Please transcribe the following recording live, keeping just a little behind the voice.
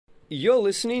You're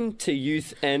listening to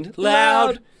Youth and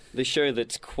Loud, the show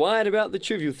that's quiet about the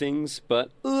trivial things,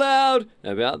 but loud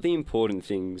about the important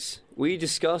things. We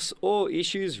discuss all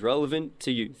issues relevant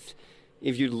to youth.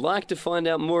 If you'd like to find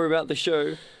out more about the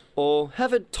show, or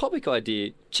have a topic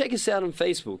idea, check us out on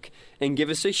Facebook and give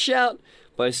us a shout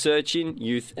by searching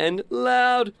Youth and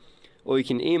Loud. Or you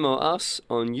can email us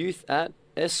on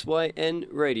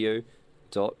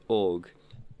youth@synradio.org.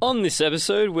 On this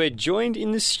episode, we're joined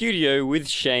in the studio with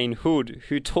Shane Hood,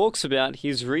 who talks about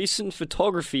his recent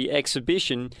photography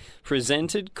exhibition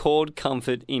presented called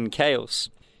Comfort in Chaos.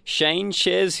 Shane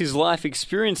shares his life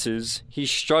experiences,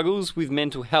 his struggles with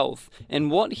mental health,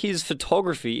 and what his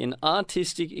photography and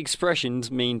artistic expressions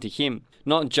mean to him,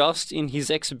 not just in his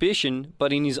exhibition,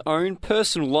 but in his own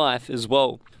personal life as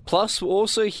well. Plus, we'll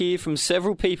also hear from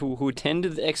several people who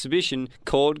attended the exhibition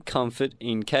called Comfort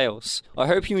in Chaos. I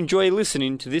hope you enjoy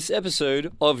listening to this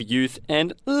episode of Youth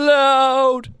and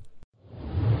Loud!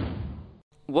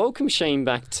 Welcome, Shane,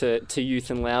 back to Youth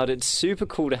and Loud. It's super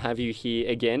cool to have you here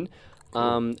again.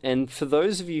 Cool. And for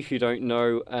those of you who don't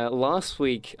know, a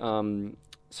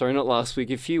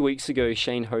few weeks ago,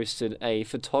 Shane hosted a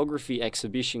photography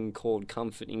exhibition called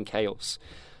Comfort in Chaos.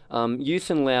 Youth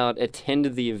and Loud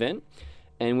attended the event,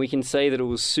 and we can say that it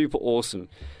was super awesome.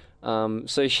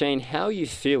 So Shane, how are you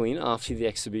feeling after the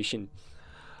exhibition?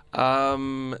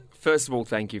 First of all,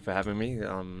 thank you for having me.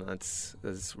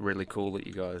 It's really cool that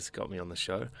you guys got me on the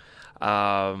show.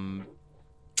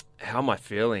 How am I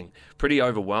feeling? Pretty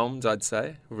overwhelmed, I'd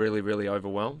say. Really, really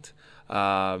overwhelmed.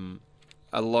 A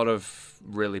lot of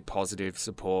really positive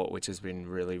support, which has been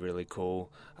really, really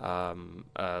cool. A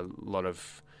lot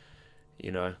of,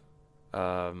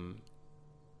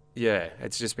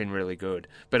 it's just been really good.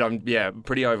 But I'm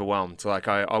pretty overwhelmed. Like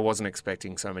I wasn't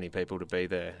expecting so many people to be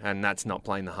there, and that's not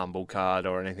playing the humble card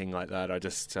or anything like that. I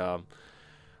just I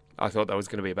thought there was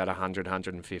going to be about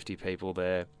 150 people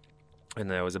there, and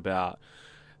there was about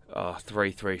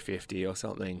 350 or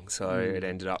something. So it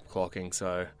ended up clocking.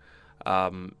 So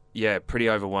pretty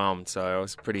overwhelmed. So I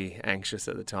was pretty anxious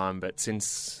at the time. But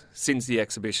since the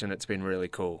exhibition, it's been really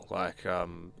cool. Like a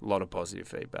lot of positive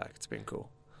feedback. It's been cool.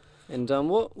 And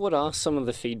what are some of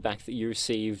the feedback that you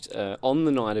received on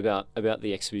the night about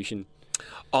the exhibition?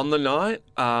 On the night,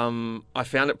 I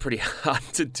found it pretty hard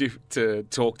to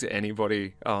talk to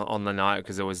anybody on the night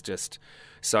because there was just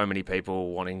so many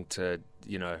people wanting to,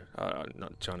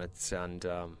 not trying to sound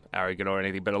arrogant or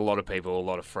anything, but a lot of people, a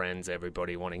lot of friends,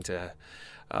 everybody wanting to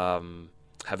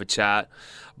have a chat.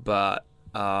 But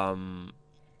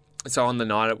so on the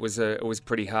night, it was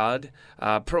pretty hard.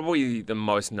 Probably the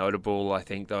most notable, I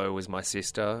think, though, was my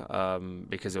sister,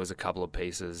 because there was a couple of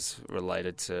pieces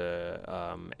related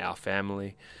to our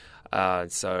family.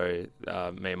 So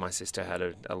me and my sister had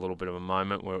a little bit of a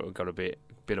moment where it got a bit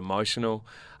emotional.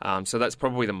 So that's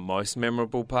probably the most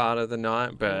memorable part of the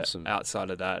night. But awesome. Outside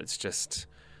of that, it's just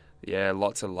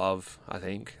lots of love. I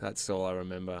think that's all I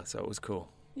remember. So it was cool.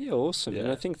 Yeah, awesome. Yeah.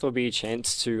 And I think there'll be a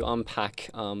chance to unpack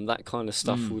that kind of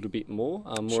stuff a little bit more,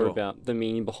 more about the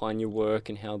meaning behind your work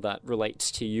and how that relates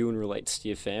to you and relates to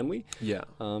your family. Yeah.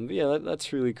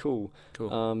 That's really cool.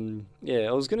 Cool.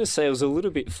 I was going to say it was a little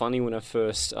bit funny when I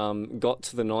first got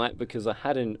to the night because I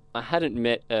hadn't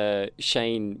met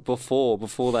Shane before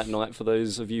that night, for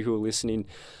those of you who are listening.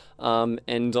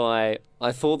 And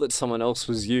I thought that someone else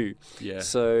was you. Yeah.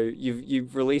 So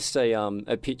you've released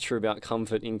a picture about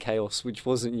Comfort in Chaos, which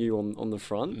wasn't you on the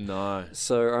front. No.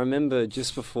 So I remember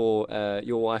just before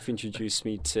your wife introduced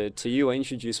me to you, I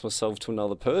introduced myself to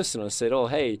another person. I said, "Oh,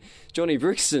 hey, Johnny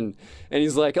Brixton," and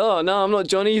he's like, "Oh, no, I'm not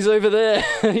Johnny. He's over there.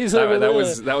 He's over there."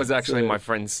 That was actually my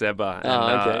friend Seba,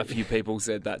 and a few people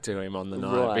said that to him on the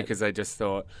night because they just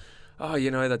thought, "Oh,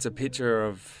 that's a picture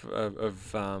of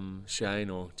Shane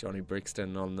or Johnny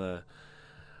Brixton on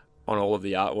all of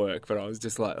the artwork." But I was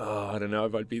just like, I don't know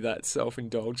if I'd be that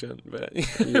self-indulgent. But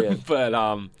yeah.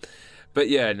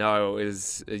 It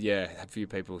was a few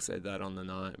people said that on the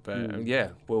night. But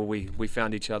we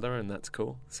found each other, and that's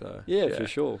cool. So for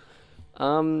sure.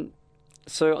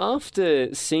 So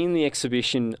after seeing the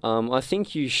exhibition, I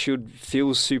think you should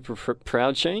feel super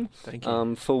proud, Shane. Thank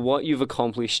you. For what you've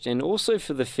accomplished, and also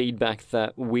for the feedback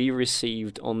that we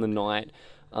received on the night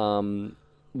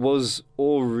was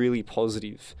all really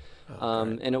positive.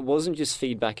 And it wasn't just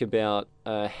feedback about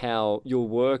how your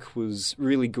work was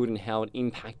really good and how it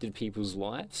impacted people's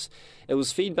lives. It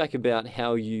was feedback about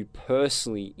how you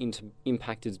personally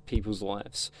impacted people's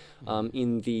lives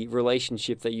in the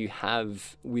relationship that you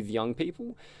have with young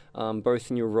people,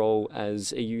 both in your role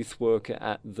as a youth worker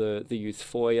at the youth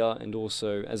foyer and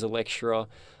also as a lecturer.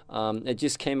 It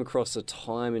just came across a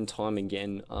time and time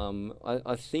again.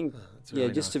 I think,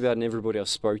 really just nice. about everybody I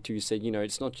spoke to said,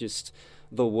 it's not just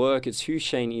the work, it's who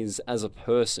Shane is as a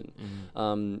person,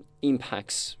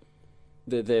 impacts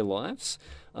their lives.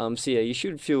 You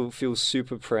should feel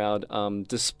super proud,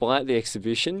 despite the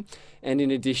exhibition, and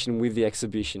in addition with the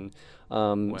exhibition.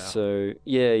 Wow. So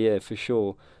for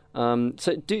sure.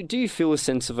 So do you feel a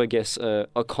sense of, I guess,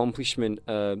 accomplishment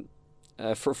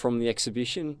from the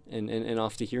exhibition and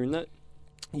after hearing that?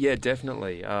 Yeah,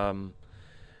 definitely.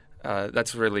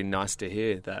 That's really nice to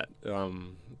hear that.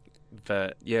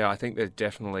 But yeah, I think they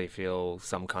definitely feel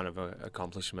some kind of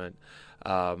accomplishment.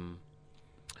 A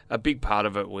big part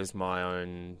of it was my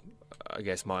own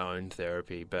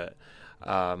therapy, but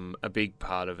a big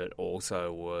part of it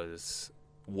also was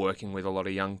working with a lot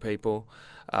of young people.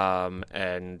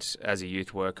 And as a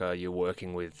youth worker, you're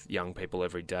working with young people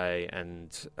every day, and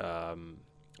a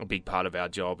big part of our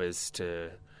job is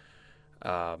to,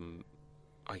 have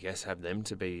them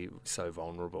to be so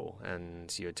vulnerable,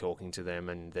 and you're talking to them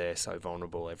and they're so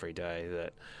vulnerable every day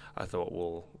that I thought,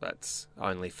 well, that's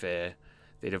only fair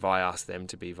that if I ask them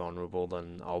to be vulnerable,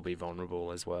 then I'll be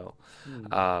vulnerable as well.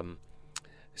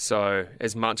 So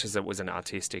as much as it was an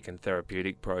artistic and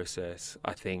therapeutic process,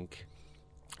 I think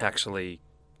actually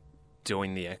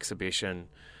doing the exhibition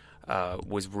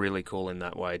was really cool in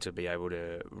that way, to be able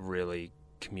to really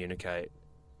communicate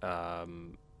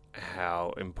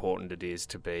how important it is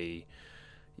to be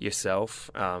yourself,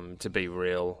 to be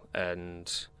real,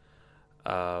 and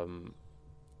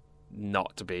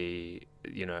not to be,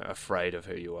 afraid of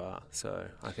who you are. So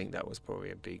I think that was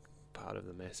probably a big part of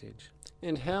the message.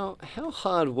 And how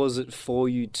hard was it for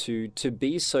you to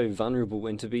be so vulnerable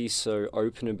and to be so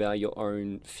open about your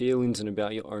own feelings and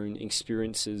about your own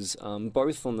experiences,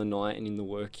 both on the night and in the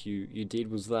work you did?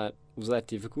 Was that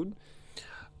difficult?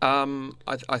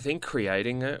 I think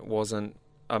creating it wasn't.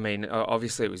 I mean,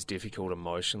 obviously it was difficult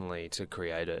emotionally to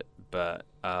create it, but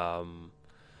I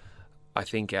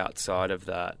think outside of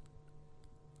that,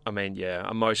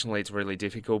 emotionally it's really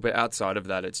difficult, but outside of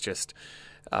that, it's just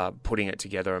putting it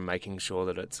together and making sure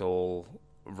that it's all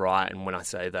right. And when I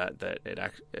say that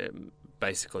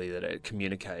it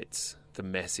communicates the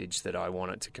message that I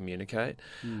want it to communicate.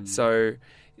 So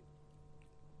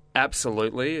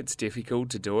absolutely, it's difficult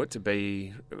to do it, to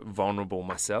be vulnerable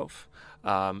myself.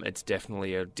 It's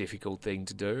definitely a difficult thing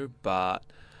to do, but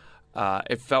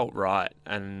it felt right.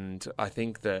 And I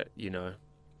think that,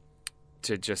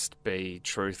 to just be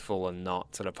truthful and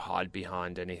not sort of hide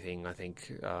behind anything, I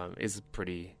think is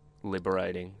pretty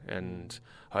liberating, and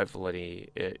hopefully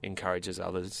it encourages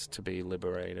others to be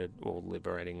liberated, or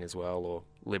liberating as well, or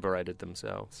liberated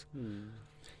themselves.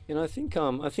 I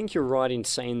think you're right in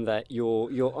saying that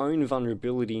your own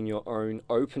vulnerability and your own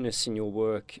openness in your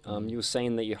work, you're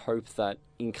saying that you hope that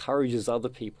encourages other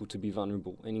people to be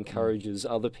vulnerable and encourages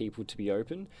other people to be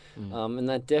open, and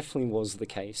that definitely was the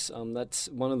case. That's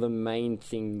one of the main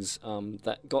things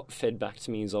that got fed back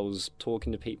to me as I was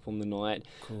talking to people on the night.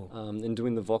 Cool. And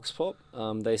doing the Vox Pop.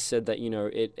 They said that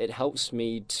it helps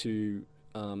me to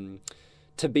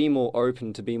be more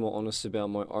open, to be more honest about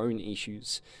my own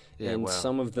issues. Yeah, and wow.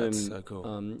 some of them, that's so cool.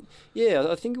 I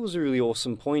think it was a really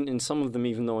awesome point. And some of them,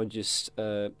 even though I just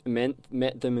met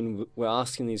them and were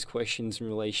asking these questions in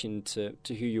relation to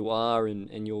who you are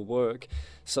and your work,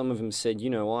 some of them said,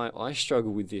 I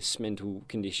struggle with this mental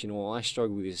condition, or I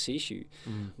struggle with this issue.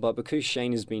 But because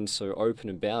Shane has been so open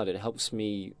about it, it helps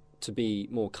me to be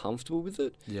more comfortable with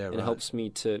it. Yeah, right. It helps me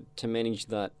to manage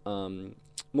that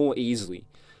more easily.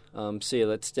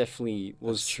 That's definitely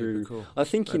was true. Cool. I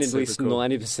think that's at least cool.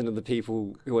 90% of the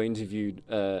people who I interviewed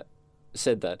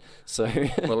said that. So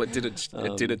well, it did its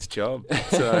job.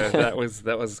 So that was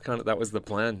the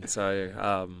plan.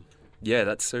 So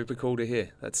that's super cool to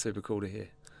hear.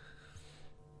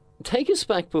 Take us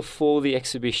back before the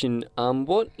exhibition.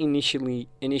 What initially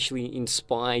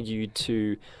inspired you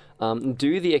to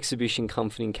do the exhibition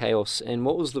Comforting Chaos, and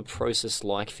what was the process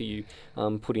like for you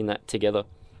putting that together?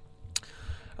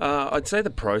 I'd say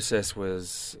the process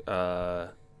was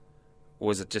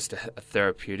just a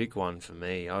therapeutic one for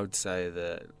me. I would say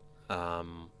that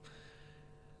my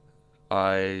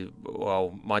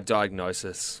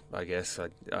diagnosis, I guess, I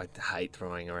hate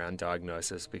throwing around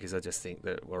diagnosis, because I just think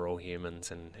that we're all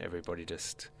humans and everybody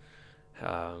just,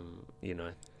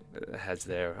 has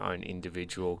their own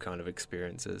individual kind of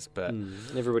experiences. But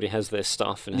everybody has their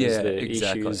stuff and has their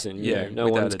issues, and no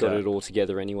one's got it all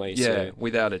together anyway. Yeah, so.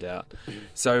 Without a doubt.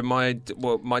 So my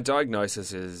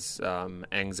diagnosis is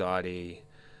anxiety,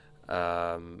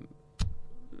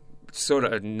 sort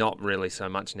of not really so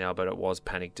much now, but it was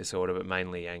panic disorder, but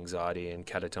mainly anxiety and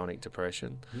catatonic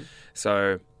depression.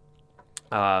 So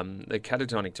The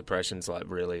catatonic depression's like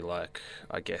really like,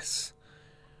 I guess,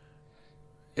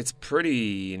 it's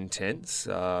pretty intense.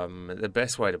 The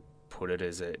best way to put it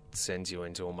is it sends you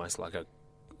into almost like a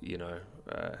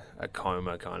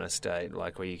coma kind of state,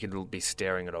 like where you could be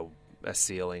staring at a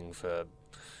ceiling for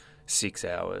 6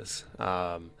 hours.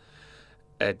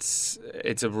 It's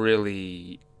a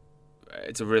really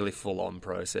full on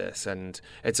process, and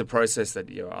it's a process that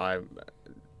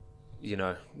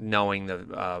knowing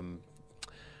the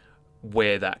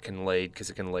where that can lead, because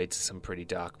it can lead to some pretty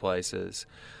dark places.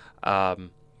 I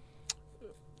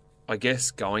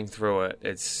guess going through it,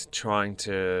 it's trying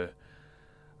to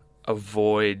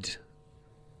avoid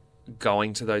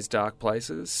going to those dark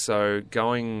places. So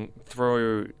going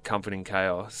through Comfort in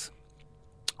Chaos,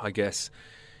 I guess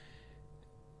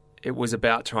it was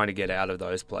about trying to get out of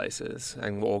those places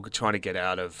or trying to get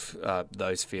out of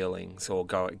those feelings, or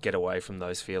get away from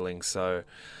those feelings. So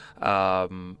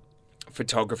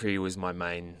photography was my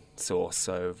main source,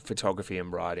 so photography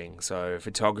and writing. So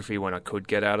photography when I could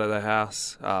get out of the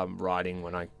house, writing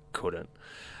when I couldn't.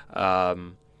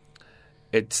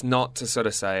 It's not to sort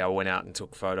of say I went out and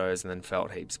took photos and then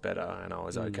felt heaps better and I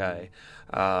was okay.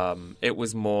 It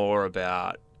was more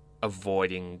about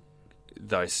avoiding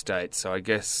those states. So I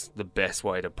guess the best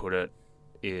way to put it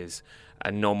is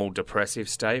a normal depressive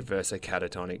state versus a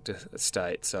catatonic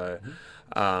state. So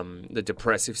the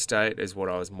depressive state is what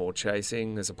I was more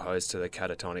chasing, as opposed to the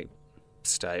catatonic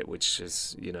state, which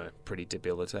is, pretty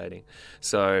debilitating.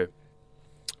 So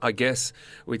I guess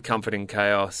with Comfort in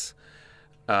Chaos,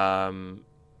 the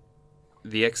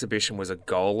exhibition was a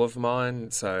goal of mine.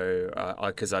 So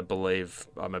because I believe,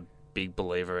 I'm a big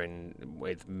believer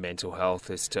with mental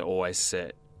health, is to always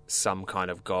set some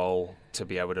kind of goal to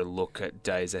be able to look at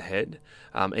days ahead,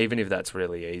 even if that's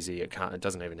really easy. It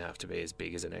doesn't even have to be as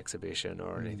big as an exhibition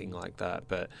or anything like that.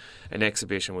 But an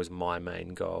exhibition was my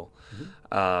main goal,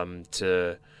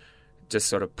 to just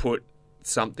sort of put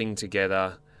something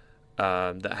together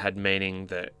that had meaning,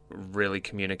 that really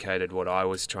communicated what I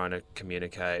was trying to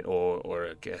communicate, or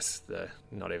I guess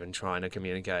not even trying to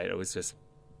communicate. It was just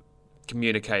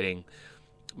communicating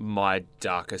my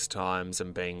darkest times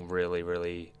and being really,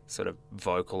 really sort of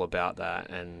vocal about that,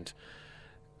 and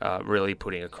really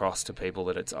putting across to people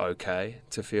that it's okay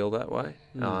to feel that way,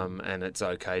 and it's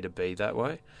okay to be that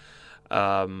way.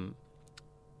 And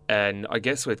I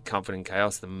guess with Comfort in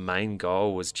Chaos, the main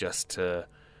goal was just to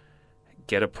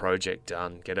get a project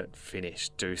done, get it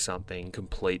finished, do something,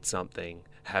 complete something,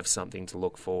 have something to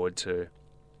look forward to,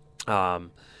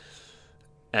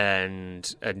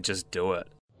 and just do it.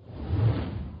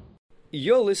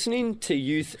 You're listening to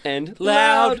Youth and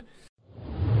Loud.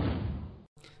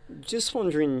 Just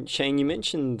wondering, Shane, you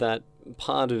mentioned that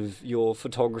part of your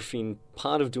photography and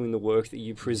part of doing the work that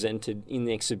you presented in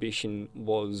the exhibition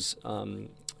was,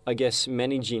 I guess,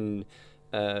 managing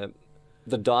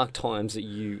the dark times that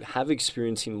you have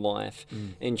experienced in life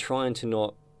and trying to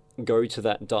not go to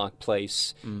that dark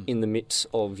place in the midst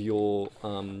of your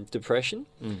depression.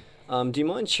 Do you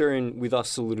mind sharing with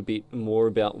us a little bit more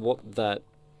about what that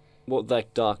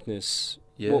darkness,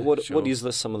 sure. What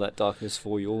is some of that darkness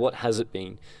for you, or what has it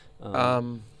been? I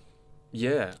hope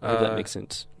that makes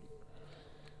sense.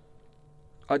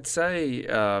 I'd say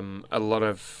a lot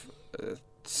of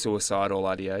suicidal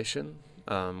ideation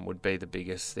would be the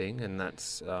biggest thing, and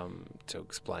that's to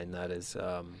explain that is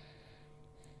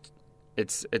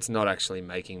it's not actually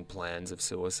making plans of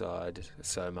suicide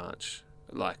so much,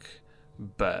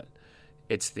 but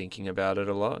it's thinking about it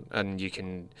a lot, and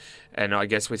I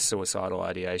guess with suicidal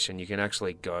ideation, you can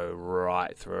actually go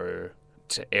right through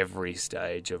to every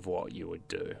stage of what you would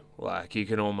do. Like, you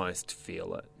can almost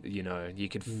feel it, you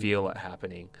can feel it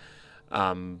happening.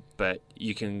 But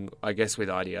you can, I guess with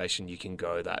ideation, you can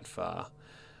go that far.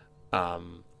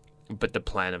 But the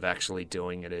plan of actually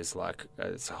doing it is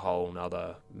it's a whole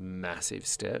nother massive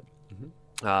step.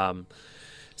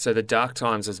 So the dark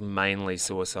times is mainly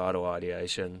suicidal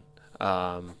ideation.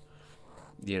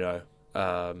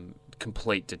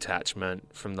 Complete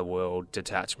detachment from the world,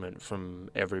 detachment from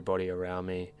everybody around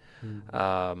me.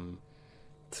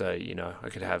 So, I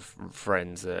could have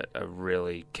friends that are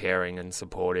really caring and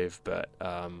supportive, but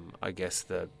I guess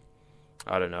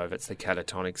I don't know if it's the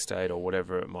catatonic state or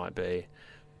whatever it might be,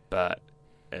 but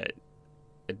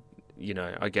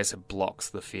I guess it blocks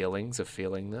the feelings of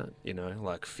feeling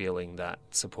that, feeling that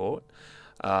support.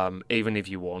 Even if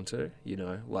you want to,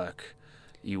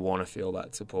 you want to feel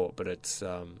that support, but it's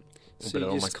so but it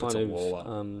almost puts a wall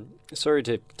up. Sorry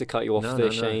to cut you off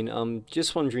there, Shane.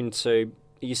 Just wondering, so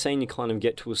you're saying you kind of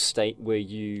get to a state where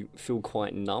you feel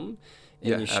quite numb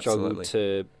and you struggle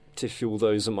to to feel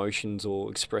those emotions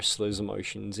or express those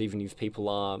emotions, even if people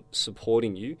are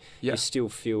supporting you, you still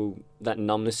feel that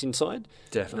numbness inside.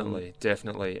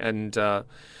 Definitely. And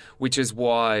which is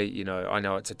why, you know, I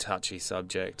know it's a touchy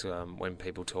subject when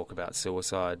people talk about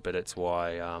suicide, but it's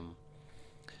why,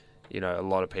 you know, a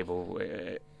lot of people,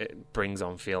 it brings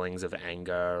on feelings of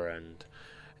anger and,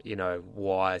 you know,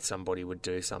 why somebody would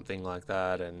do something like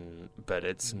that. But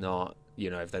it's not, you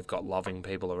know, if they've got loving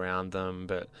people around them.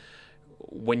 But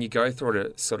when you go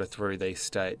through these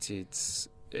states,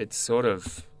 it's sort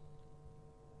of,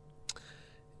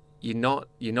 you're not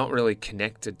really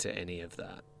connected to any of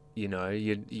that. You know,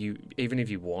 you even if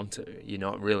you want to, you're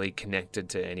not really connected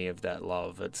to any of that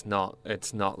love. It's not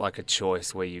like a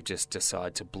choice where you just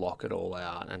decide to block it all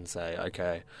out and say,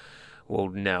 okay, well,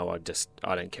 now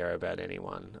I don't care about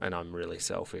anyone and I'm really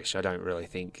selfish. I don't really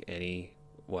think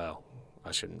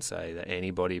I shouldn't say that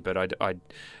anybody, but I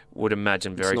would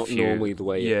imagine very few. It's not normally the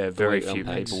way. Very few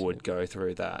people would go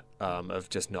through that of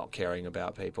just not caring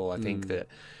about people. I think that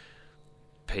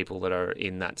people that are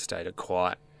in that state are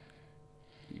quite,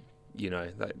 you know,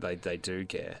 they do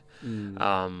care.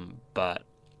 But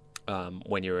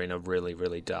when you're in a really,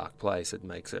 really dark place, it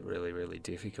makes it really, really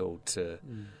difficult to.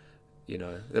 You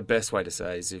know, the best way to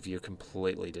say is if you're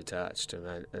completely detached.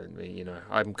 And you know,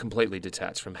 I'm completely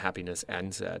detached from happiness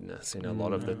and sadness. You know, a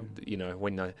lot of you know,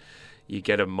 when you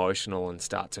get emotional and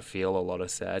start to feel a lot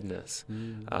of sadness.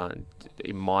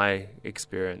 In my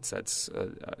experience, that's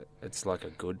it's like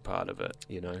a good part of it.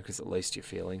 You know, because at least you're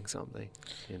feeling something.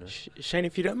 You know, Shane,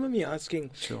 if you don't mind me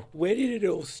asking, sure. Where did it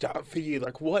all start for you?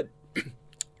 Like, what?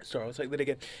 Sorry, I'll take that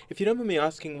again. If you don't mind me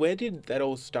asking, where did that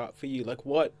all start for you? Like,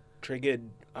 what triggered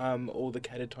all the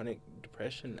catatonic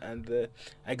depression and the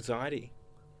anxiety?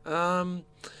 I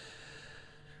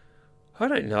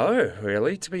don't know,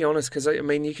 really, to be honest, because, I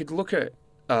mean, you could look at...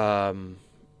 I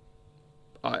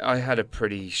had a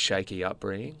pretty shaky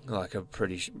upbringing, like a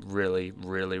pretty, really,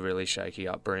 really, really shaky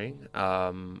upbringing,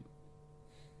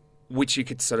 which you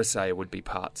could sort of say would be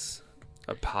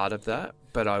a part of that,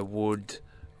 but I would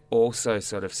also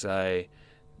sort of say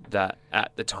that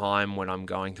at the time when I'm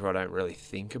going through, I don't really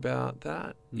think about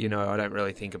that. You know, I don't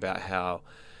really think about how,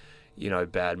 you know,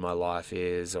 bad my life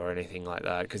is or anything like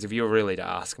that. Because if you were really to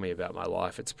ask me about my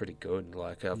life, it's pretty good.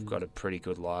 Like, I've got a pretty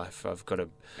good life. I've got a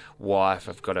wife.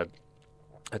 I've got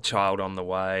a child on the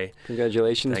way.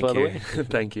 Congratulations, by the way.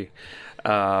 Thank you.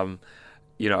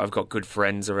 You know, I've got good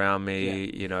friends around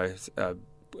me, you know,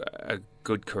 a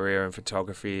good career in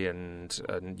photography and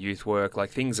youth work. Like,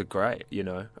 things are great, you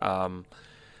know.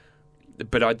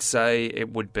 But I'd say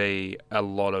it would be a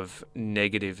lot of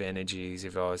negative energies,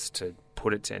 if I was to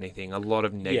put it to anything, a lot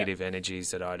of negative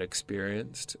energies that I'd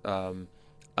experienced that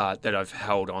I've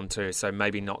held on to. So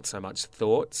maybe not so much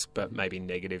thoughts, but maybe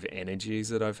negative energies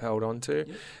that I've held on to.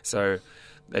 Yeah. So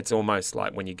it's almost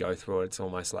like when you go through it, it's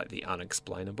almost like the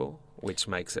unexplainable, which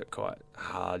makes it quite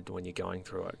hard when you're going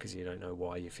through it because you don't know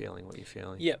why you're feeling what you're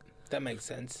feeling. Yep, that makes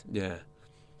sense. Yeah.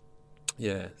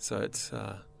 Yeah, so it's...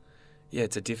 yeah,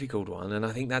 it's a difficult one, and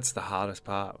I think that's the hardest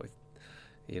part with,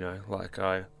 you know, like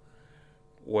I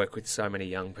work with so many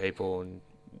young people and,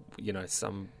 you know,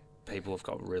 some people have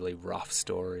got really rough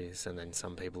stories and then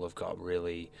some people have got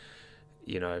really,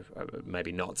 you know,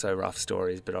 maybe not so rough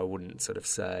stories, but I wouldn't sort of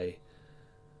say,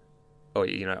 or,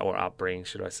 you know, or upbringing,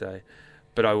 should I say.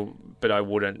 But I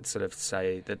wouldn't sort of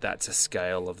say that that's a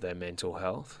scale of their mental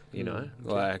health, you know?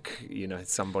 Like, you know,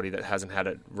 somebody that hasn't had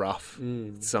it rough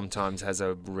sometimes has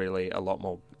a lot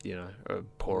more, you know, a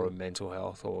poorer mental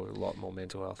health or a lot more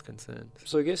mental health concerns.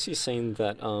 So I guess you're saying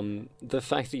that the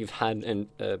fact that you've had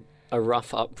a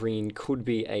rough upbringing could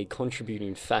be a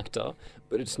contributing factor,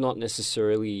 but it's not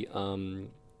necessarily...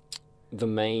 the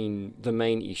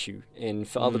main issue. And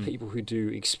for other people who do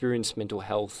experience mental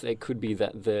health, it could be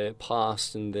that their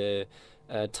past and their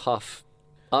tough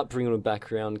upbringing or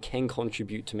background can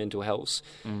contribute to mental health.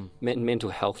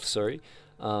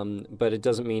 But it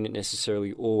doesn't mean it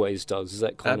necessarily always does. Is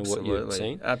that kind of what you're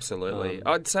saying? Absolutely.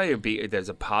 I'd say there's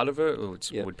a part of it, which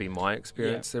would be my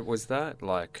experience. It was that,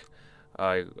 like,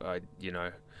 I you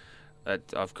know,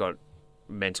 I've got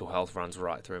mental health runs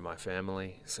right through my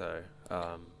family, so.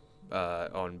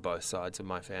 On both sides of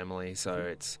my family, so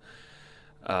it's,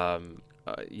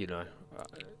 you know,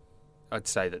 I'd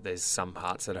say that there's some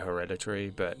parts that are hereditary,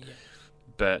 but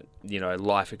you know,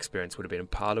 life experience would have been a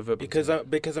part of it. Because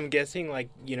I'm guessing, like,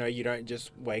 you know, you don't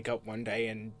just wake up one day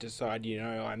and decide, you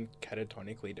know, I'm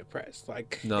catatonically depressed.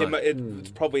 Like, no.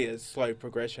 It's probably a slow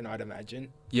progression, I'd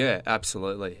imagine. Yeah,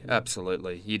 absolutely.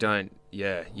 You don't.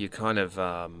 Yeah, you kind of.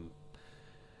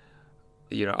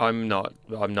 You know, I'm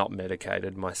not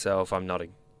medicated myself. I'm not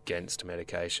against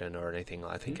medication or anything.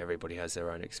 I think everybody has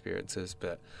their own experiences,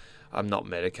 but I'm not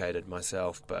medicated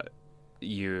myself. But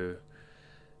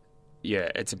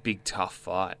it's a big, tough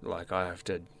fight. Like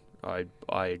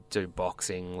I do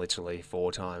boxing literally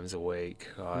 4 times a week.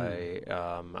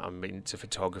 I'm into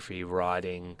photography,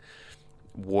 writing,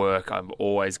 work. I've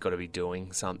always got to be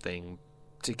doing something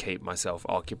to keep myself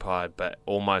occupied, but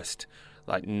almost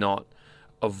like not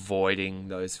avoiding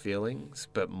those feelings,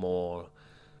 but more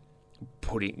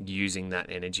using that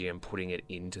energy and putting it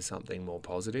into something more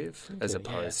positive, as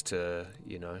opposed to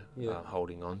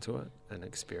holding on to it and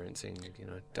experiencing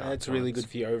dark That's really good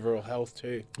for your overall health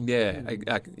too.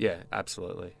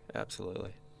 Absolutely,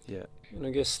 yeah. And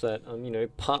I guess that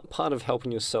part of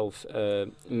helping yourself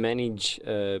manage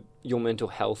your mental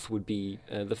health would be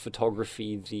the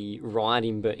photography, the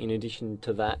writing, but in addition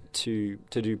to that, to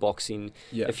do boxing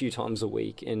a few times a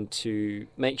week, and to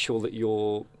make sure that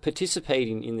you're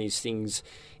participating in these things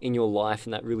in your life,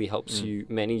 and that really helps you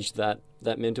manage that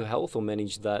mental health, or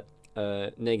manage that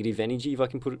negative energy, if I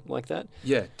can put it like that.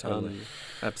 Yeah, totally.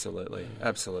 Absolutely.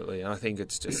 And I think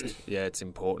it's just it's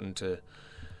important to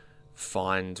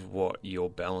find what your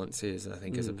balance is. I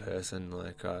think as a person,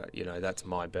 like that's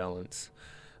my balance,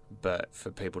 but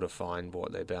for people to find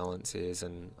what their balance is,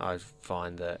 and I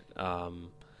find that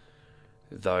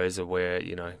those are where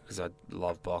because I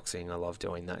love boxing, I love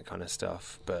doing that kind of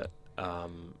stuff, but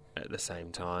at the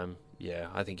same time,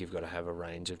 I think you've got to have a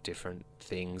range of different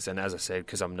things. And as I said,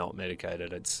 because I'm not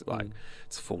medicated, it's like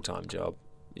it's a full-time job.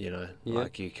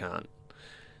 Like you kind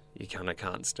of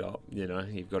can't stop.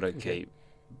 You've got to keep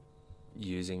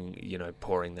using,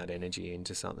 pouring that energy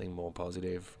into something more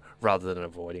positive rather than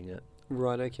avoiding it.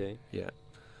 Right, okay. Yeah.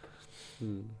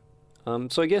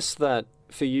 So I guess that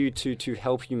for you to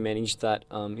help you manage that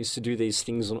is to do these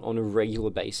things on a regular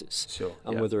basis. Sure.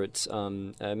 Whether it's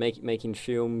making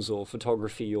films or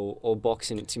photography or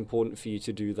boxing, it's important for you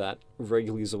to do that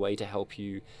regularly as a way to help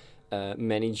you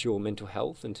manage your mental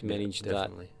health and to manage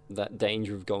that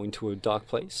danger of going to a dark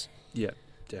place. Yeah,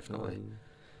 definitely.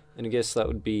 And I guess that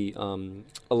would be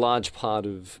a large part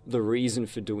of the reason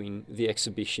for doing the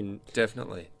exhibition.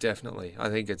 Definitely. I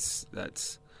think it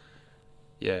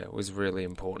was really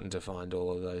important to find all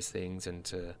of those things and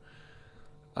to,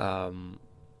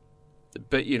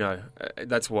 but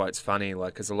that's why it's funny,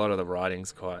 like, because a lot of the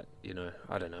writing's quite,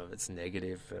 I don't know if it's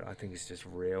negative, but I think it's just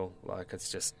real. Like,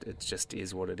 it just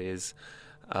is what it is.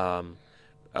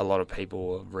 A lot of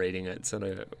people are reading it, sort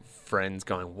of friends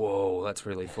going, "Whoa, that's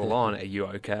really full on. Are you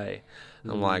okay?"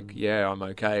 I'm like, "Yeah, I'm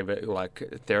okay," but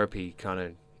like therapy kind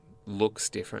of looks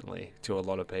differently to a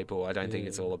lot of people. I don't think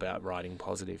it's all about writing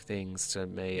positive things. To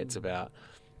me, it's about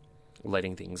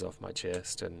letting things off my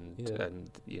chest and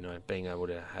being able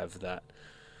to have that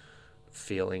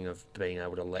feeling of being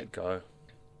able to let go.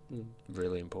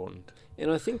 Really important.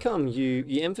 And I think you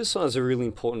emphasize a really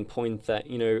important point that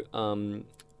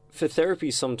for therapy,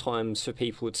 sometimes for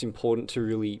people it's important to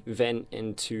really vent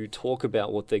and to talk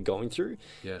about what they're going through.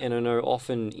 Yeah. And I know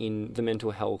often in the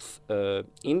mental health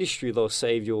industry, they'll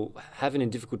say if you're having a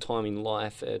difficult time in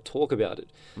life, talk about it.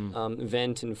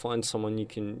 Vent and find someone you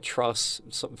can trust,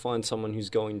 find someone who's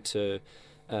going to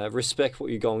respect what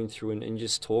you're going through and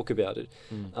just talk about it.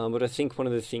 But I think one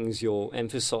of the things you're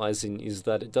emphasizing is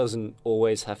that it doesn't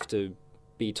always have to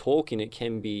be talking. It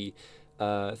can be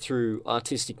through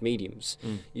artistic mediums.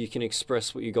 You can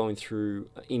express what you're going through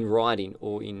in writing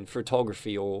or in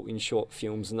photography or in short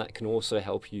films, and that can also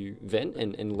help you vent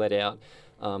and let out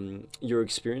your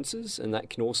experiences, and that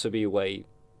can also be a way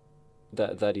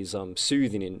that is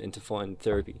soothing and to find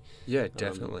therapy. Yeah,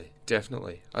 definitely.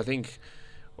 I think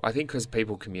because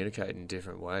people communicate in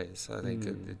different ways. I think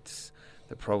it's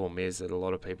the problem is that a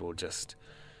lot of people just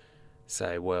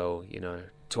say, well,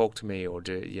 talk to me, or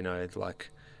do,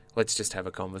 like, let's just have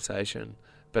a conversation.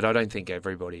 But I don't think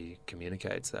everybody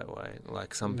communicates that way.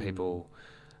 Like some people,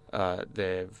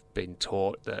 they've been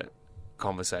taught that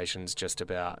conversation's just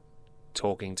about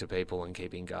talking to people and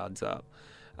keeping guards up.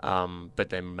 But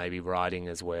then maybe writing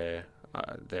is where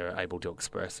they're able to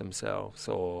express themselves,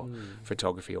 or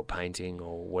photography or painting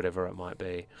or whatever it might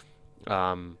be.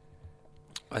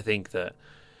 I think that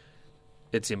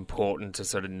it's important to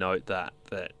sort of note that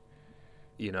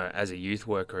as a youth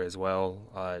worker as well,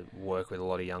 I work with a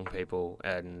lot of young people,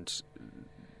 and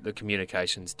the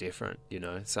communication's different.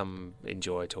 Some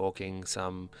enjoy talking,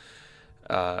 some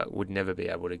would never be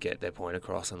able to get their point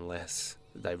across unless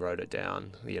they wrote it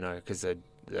down, because they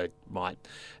might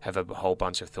have a whole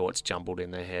bunch of thoughts jumbled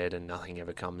in their head and nothing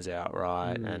ever comes out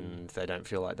right, and they don't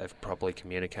feel like they've properly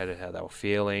communicated how they were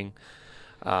feeling.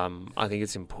 I think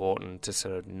it's important to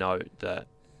sort of note that,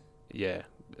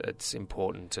 it's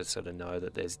important to sort of know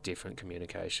that there's different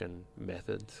communication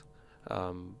methods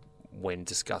when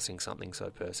discussing something so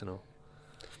personal.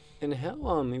 And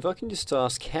how, if I can just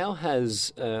ask, how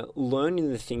has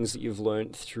learning the things that you've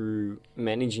learned through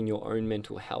managing your own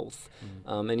mental health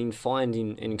and in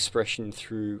finding an expression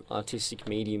through artistic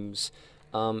mediums,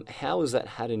 how has that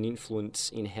had an influence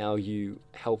in how you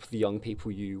help the young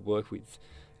people you work with?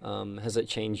 Has it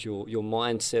changed your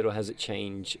mindset, or has it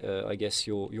changed, I guess,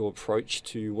 your approach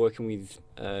to working with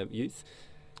youth?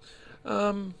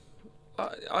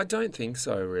 I don't think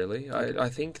so, really. Okay. I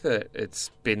think that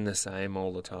it's been the same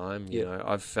all the time. You know,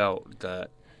 I've felt that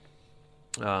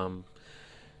I'm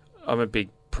a big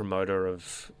promoter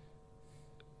of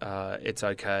it's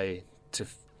okay to,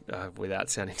 without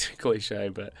sounding too cliche,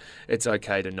 but it's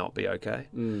okay to not be okay.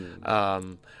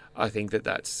 I think that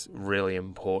that's really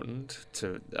important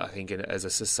I think as a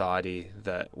society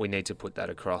that we need to put that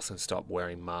across and stop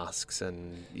wearing masks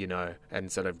and,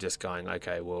 and sort of just going,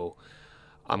 okay, well,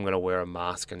 I'm going to wear a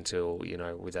mask until,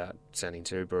 without sounding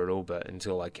too brutal, but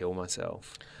until I kill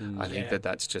myself. I think that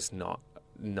that's just not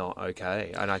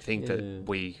okay. And I think that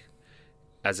we,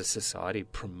 as a society,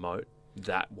 promote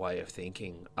that way of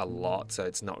thinking a lot. So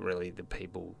it's not really the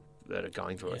people that are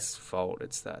going through it's fault.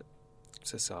 It's that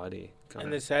society.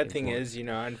 And the sad thing is,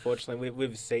 unfortunately,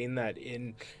 we've seen that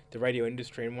in the radio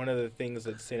industry. And one of the things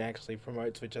that SYN actually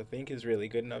promotes, which I think is really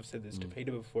good, and I've said this to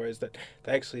Peter before, is that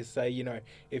they actually say,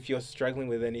 if you're struggling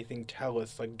with anything, tell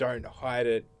us. Like, don't hide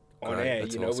it on air.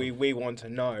 Awesome. We want to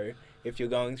know if you're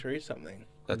going through something.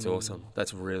 That's awesome.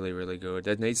 That's really, really good.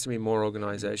 There needs to be more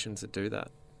organisations that do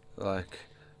that. Like,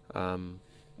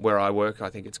 where I work, I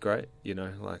think it's great.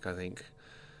 I think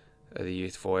at the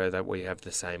Youth Foyer that we have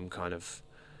the same kind of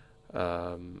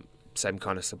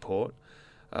support.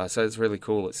 So it's really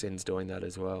cool that SYN's doing that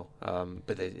as well.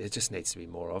 But it just needs to be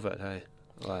more of it, hey?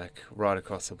 Like, right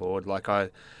across the board. Like,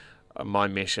 my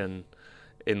mission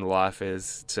in life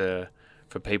is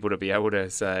for people to be able to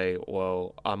say,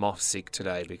 well, I'm off sick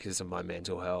today because of my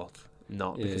mental health,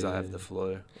 not because I have the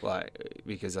flu. Like,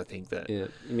 because I think that... Yeah,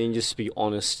 I mean, just be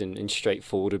honest and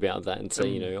straightforward about that and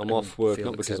say, I'm off work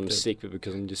not because I'm sick, but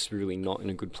because I'm just really not in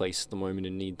a good place at the moment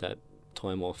and need that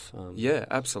time off. Yeah,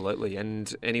 absolutely.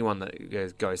 And anyone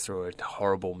that goes through a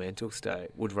horrible mental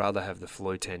state would rather have the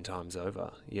flu 10 times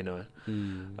over,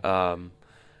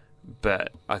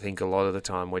 But I think a lot of the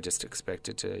time we're just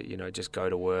expected to, just go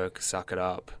to work, suck it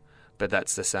up. But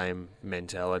that's the same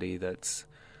mentality that's,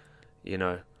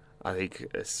 I think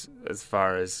as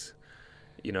far as,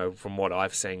 from what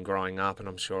I've seen growing up, and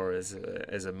I'm sure as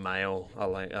a male,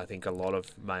 I think a lot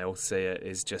of males see it,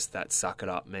 is just that suck it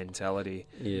up mentality.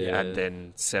 Yeah. And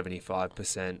then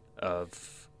 75%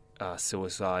 of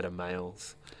suicide are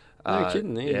males. No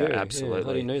kidding, there you go. Absolutely. Yeah,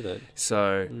 how do you know that?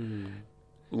 So,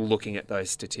 looking at those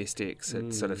statistics,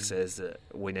 it sort of says that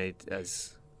we need,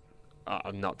 as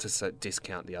not to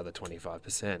discount the other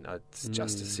 25%, it's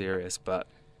just as serious, but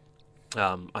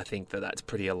I think that's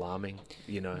pretty alarming,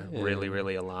 really,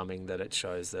 really alarming, that it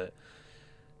shows that,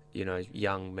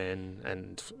 young men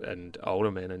and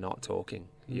older men are not talking,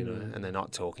 and they're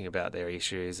not talking about their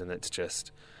issues, and it's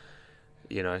just,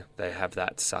 they have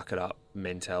that suck it up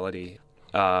mentality.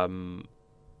 I'm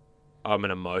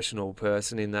an emotional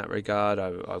person in that regard.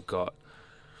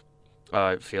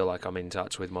 I feel like I'm in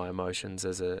touch with my emotions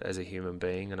as a human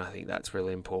being, and I think that's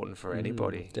really important for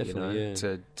anybody.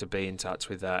 Definitely, to be in touch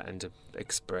with that and to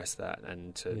express that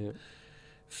and to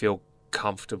feel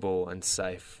comfortable and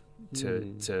safe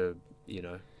to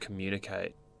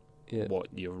communicate what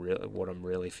I'm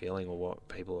really feeling or what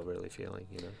people are really feeling.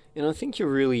 And I think you're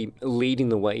really leading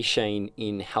the way, Shane,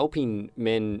 in helping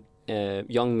men,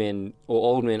 young men or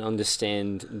old men,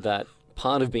 understand that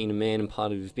part of being a man and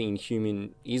part of being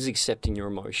human is accepting your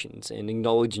emotions and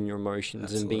acknowledging your emotions.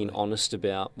 Absolutely. And being honest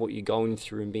about what you're going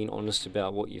through and being honest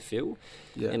about what you feel.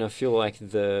 Yeah. And I feel like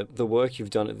the work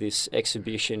you've done at this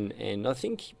exhibition, and I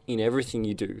think in everything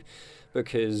you do,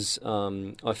 because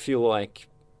I feel like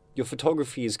your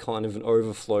photography is kind of an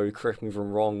overflow, correct me if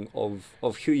I'm wrong,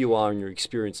 of who you are and your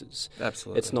experiences.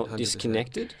 Absolutely. It's not 100%.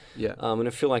 Disconnected. Yeah. And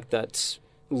I feel like that's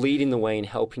leading the way in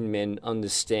helping men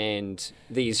understand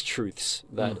these truths,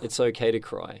 that it's okay to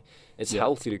cry, it's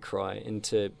healthy to cry, and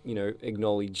to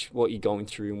acknowledge what you're going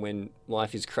through. And when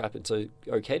life is crap, it's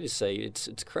okay to say it's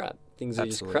crap. Things are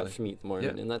just crap for me at the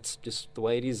moment, and that's just the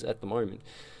way it is at the moment.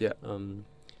 Yeah.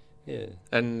 Yeah.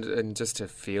 And just to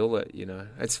feel it,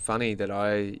 it's funny that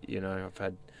I've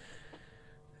had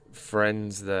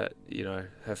friends that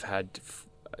have had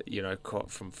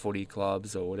from footy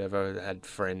clubs or whatever, had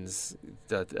friends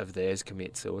of theirs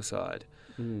commit suicide,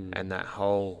 and that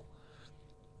whole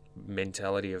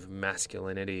mentality of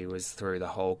masculinity was through the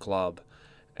whole club,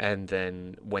 and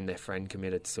then when their friend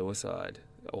committed suicide,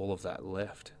 all of that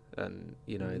left, and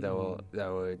you know they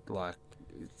were like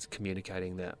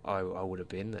communicating that I would have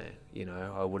been there, you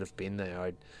know, I would have been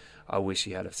there. I wish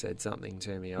he had have said something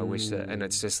to me. I wish that, and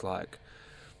it's just like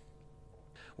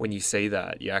when you see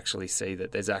that, you actually see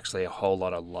that there's actually a whole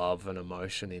lot of love and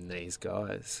emotion in these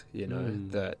guys, you know,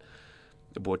 that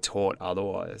were taught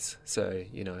otherwise. So,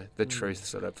 you know, the truth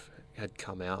sort of had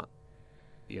come out,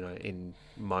 you know, in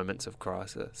moments of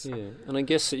crisis. Yeah, and I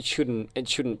guess it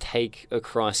shouldn't take a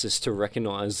crisis to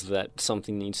recognise that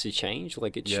something needs to change.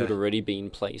 Like, it should already be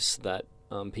in place that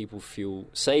people feel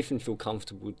safe and feel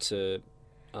comfortable to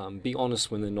be honest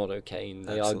when they're not okay and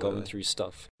they are going through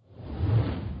stuff.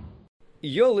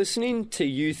 You're listening to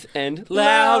Youth and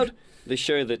Loud, the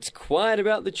show that's quiet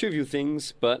about the trivial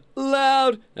things, but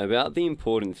loud about the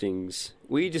important things.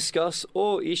 We discuss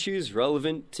all issues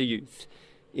relevant to youth.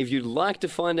 If you'd like to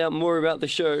find out more about the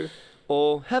show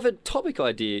or have a topic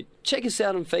idea, check us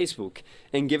out on Facebook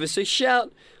and give us a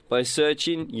shout by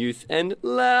searching Youth and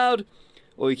Loud.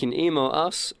 Or you can email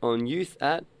us on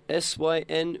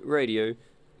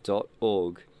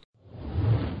youth@synradio.org.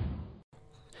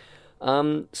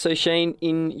 So Shane,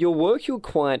 in your work, you're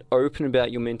quite open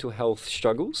about your mental health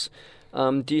struggles.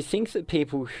 Do you think that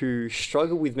people who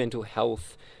struggle with mental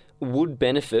health would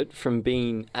benefit from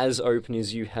being as open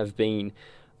as you have been?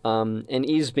 And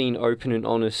is being open and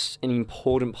honest an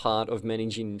important part of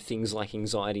managing things like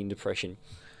anxiety and depression?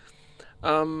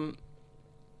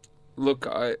 Look,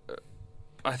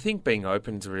 I think being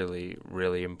open is really,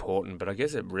 really important, but I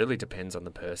guess it really depends on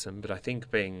the person. But I think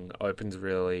being open is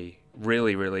really,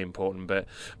 really, really important. But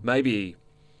maybe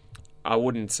I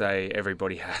wouldn't say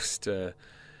everybody has to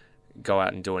go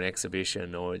out and do an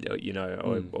exhibition or you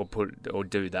know, or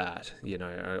do that, you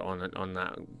know, on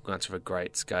that much of a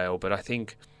great scale. But I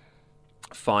think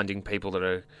finding people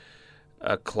that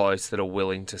are close, that are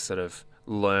willing to sort of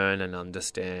learn and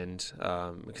understand,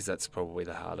 because that's probably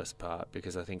the hardest part,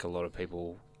 because I think a lot of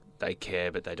people, they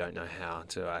care but they don't know how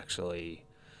to actually,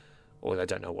 or they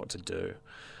don't know what to do.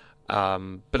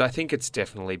 But I think it's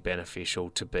definitely beneficial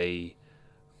to be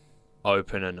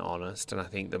open and honest, and I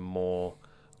think the more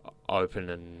open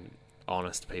and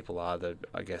honest people are, that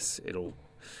I guess it'll,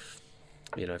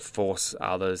 you know, force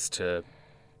others to,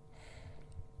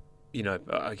 you know,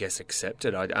 I guess accept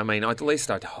it. I mean, at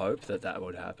least I'd hope that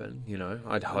would happen, you know.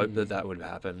 I'd hope that would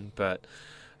happen. But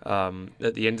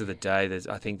at the end of the day,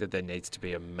 I think that there needs to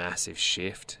be a massive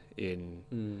shift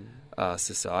in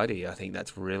society. I think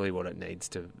that's really what it needs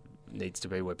to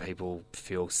be, where people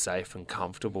feel safe and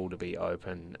comfortable to be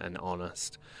open and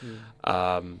honest.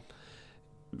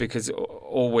 Because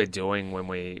all we're doing when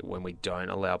we don't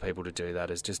allow people to do that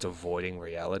is just avoiding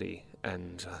reality.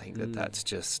 And I think that's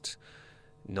just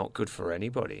not good for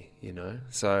anybody, you know.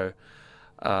 So,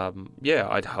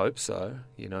 I'd hope so,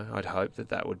 you know. I'd hope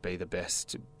that would be the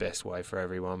best way for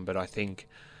everyone. But I think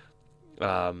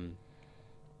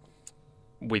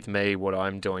with me, what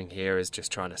I'm doing here is just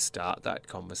trying to start that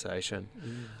conversation.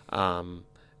 And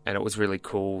it was really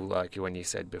cool, like when you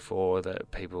said before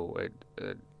that people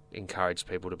encouraged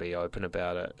people to be open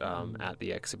about it at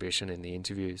the exhibition, in the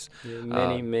interviews.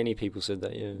 Yeah, many people said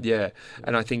that, Yeah,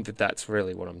 and I think that's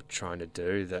really what I'm trying to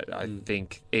do. That I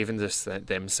think even just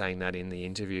them saying that in the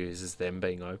interviews is them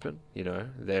being open, you know,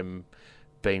 them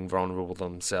being vulnerable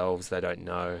themselves. They don't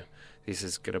know this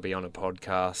is going to be on a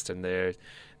podcast, and they're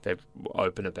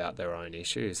open about their own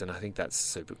issues, and I think that's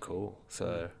super cool.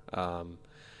 So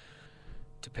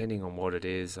depending on what it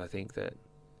is, I think that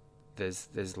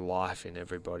there's life in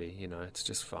everybody, you know. It's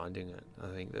just finding it. I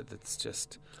think that's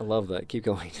just. I love that. Keep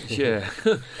going. Yeah.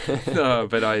 No,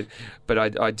 but I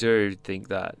do think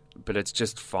that. But it's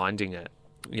just finding it.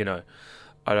 You know,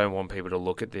 I don't want people to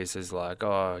look at this as like,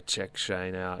 oh, check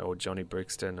Shane out or Johnny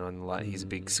Brixton and like he's a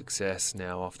big success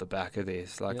now off the back of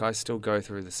this. Like I still go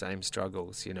through the same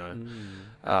struggles, you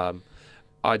know.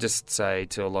 I just say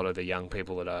to a lot of the young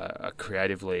people that are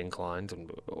creatively inclined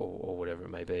or whatever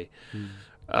it may be.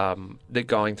 They're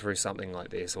going through something like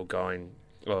this, or going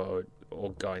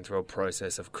through a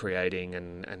process of creating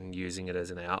and using it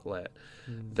as an outlet,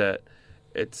 that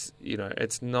it's, you know,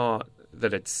 it's not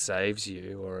that it saves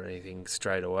you or anything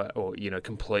straight away, or, you know,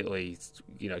 completely,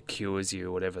 you know, cures you,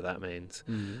 whatever that means.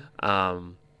 But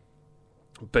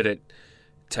it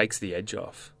takes the edge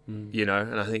off, you know,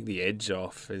 and I think the edge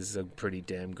off is a pretty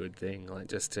damn good thing, like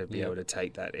just to be able to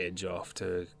take that edge off,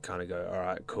 to kind of go, all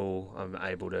right, cool, I'm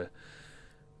able to,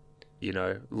 you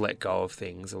know, let go of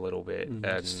things a little bit. And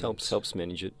just helps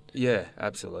manage it. Yeah,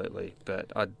 absolutely.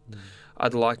 But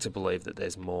I'd like to believe that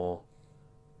there's more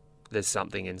there's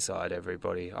something inside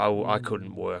everybody. I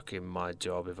couldn't work in my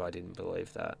job if I didn't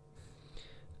believe that.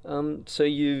 So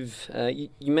you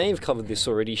may have covered this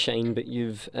already, Shane, but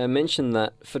you've mentioned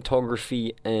that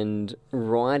photography and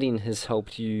writing has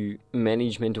helped you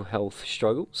manage mental health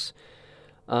struggles.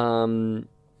 In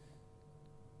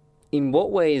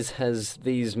what ways has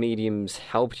these mediums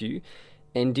helped you?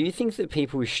 And do you think that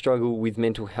people who struggle with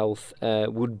mental health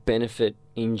would benefit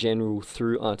in general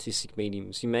through artistic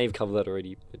mediums? You may have covered that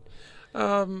already. But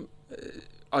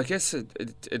I guess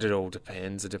it all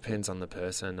depends. It depends on the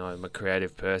person. I'm a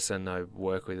creative person. I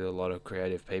work with a lot of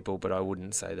creative people, but I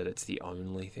wouldn't say that it's the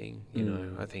only thing. You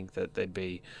know, I think that there'd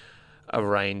be a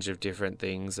range of different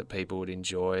things that people would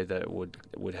enjoy that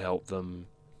would help them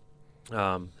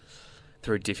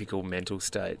through difficult mental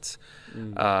states.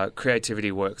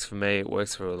 Creativity works for me. It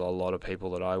works for a lot of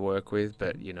people that I work with,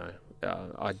 but, you know,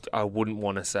 I wouldn't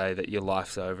want to say that your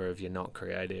life's over if you're not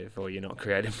creative or you're not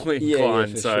creatively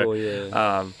inclined.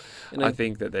 I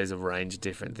think that there's a range of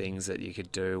different things that you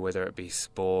could do, whether it be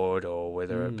sport or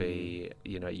whether it be,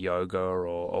 you know, yoga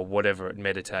or whatever,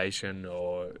 meditation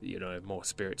or, you know, more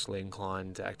spiritually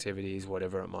inclined activities,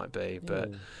 whatever it might be. But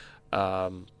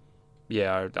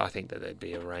I think that there'd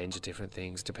be a range of different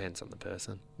things. Depends on the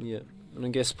person. Yeah, and I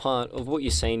guess part of what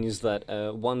you're saying is that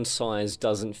one size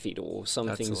doesn't fit all.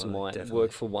 Some things might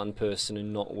work for one person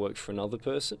and not work for another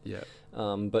person. Yeah.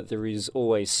 But there is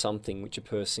always something which a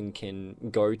person can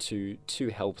go to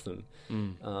help them.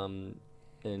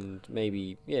 And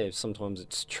maybe, sometimes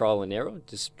it's trial and error.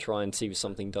 Just try and see if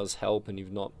something does help, and if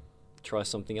not, try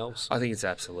something else. I think it's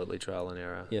absolutely trial and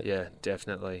error. Yeah,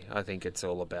 definitely. I think it's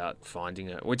all about finding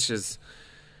it, which is,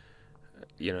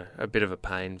 you know, a bit of a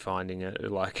pain finding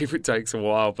it, like if it takes a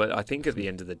while. But I think at the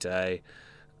end of the day,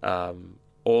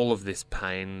 all of this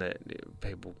pain that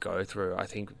people go through, I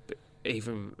think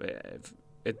even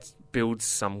it builds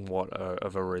somewhat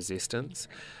of a resistance.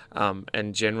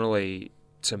 And generally,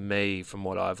 to me, from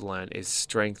what I've learned, is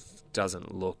strength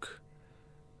doesn't look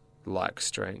like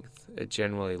strength. It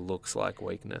generally looks like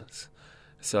weakness.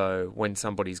 So when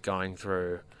somebody's going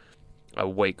through a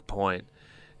weak point,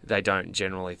 they don't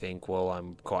generally think, well,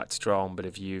 I'm quite strong. But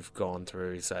if you've gone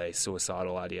through, say,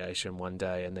 suicidal ideation one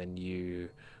day and then you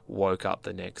woke up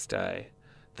the next day,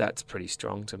 that's pretty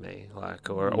strong to me. Like,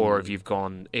 or if you've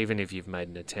gone, even if you've made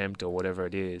an attempt or whatever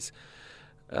it is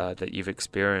that you've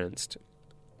experienced,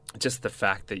 just the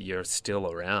fact that you're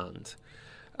still around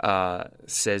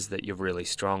says that you're really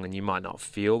strong, and you might not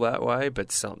feel that way,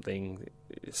 but something's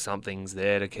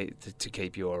there to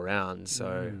keep you around.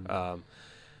 So,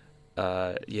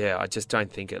 I just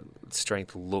don't think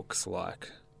strength looks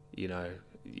like,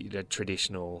 the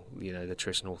traditional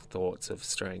thoughts of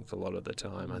strength a lot of the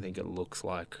time. I think it looks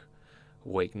like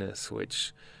weakness,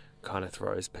 which kind of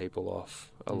throws people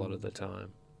off a lot of the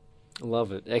time.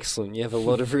 Love it. Excellent. You have a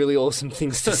lot of really awesome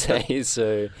things to say.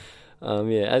 So,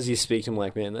 as you speak, I'm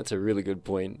like, man, that's a really good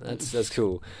point. That's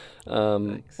cool.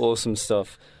 Awesome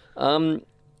stuff.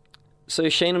 So,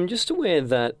 Shane, I'm just aware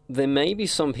that there may be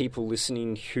some people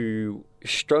listening who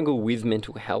struggle with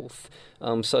mental health,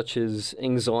 such as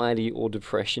anxiety or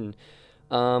depression,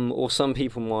 or some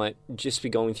people might just be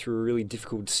going through a really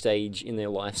difficult stage in their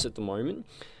lives at the moment.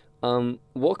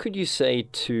 What could you say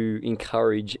to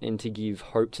encourage and to give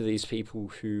hope to these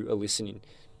people who are listening?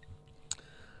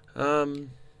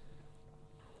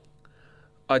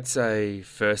 I'd say,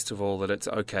 first of all, that it's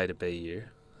okay to be you.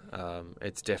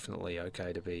 It's definitely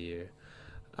okay to be you.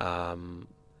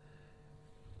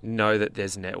 Know that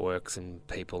there's networks and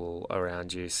people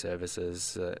around you,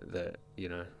 services that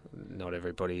not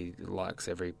everybody likes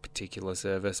every particular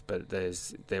service, but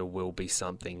there will be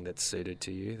something that's suited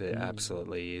to you. There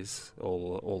absolutely is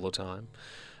all the time.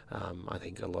 I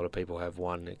think a lot of people have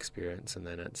one experience and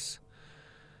then it's,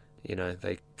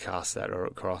 they cast that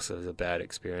across as a bad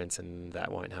experience, and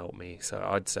that won't help me. So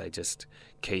I'd say just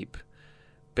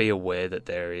be aware that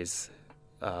there is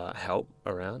help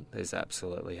around. There's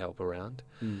absolutely help around.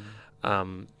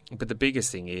 But the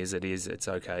biggest thing is it's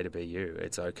okay to be you.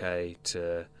 It's okay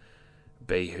to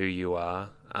be who you are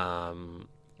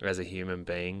as a human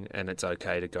being, and it's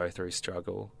okay to go through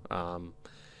struggle.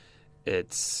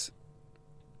 It's,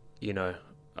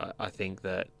 I think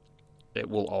that it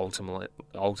will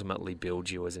ultimately build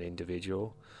you as an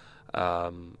individual.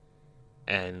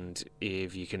 And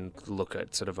if you can look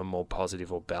at sort of a more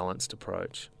positive or balanced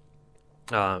approach,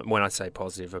 when I say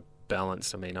positive or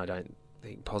balanced, I mean, I don't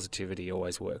think positivity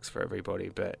always works for everybody,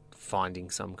 but finding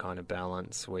some kind of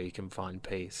balance where you can find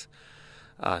peace,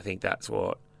 I think that's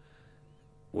what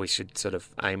we should sort of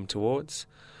aim towards.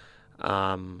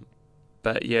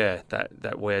 but yeah,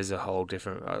 that wears a whole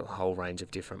range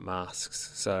of different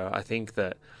masks. So I think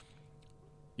that,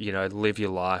 live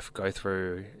your life, go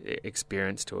through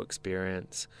experience to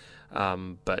experience,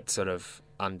 but sort of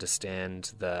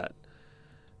understand that,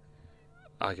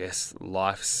 I guess,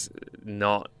 life's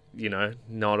not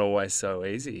always so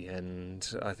easy. And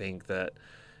I think that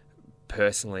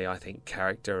personally,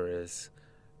 character is,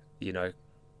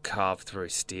 carved through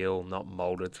steel, not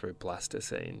molded through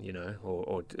plasticine,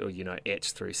 or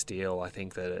etched through steel. I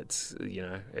think that it's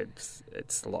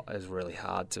really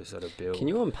hard to sort of build. Can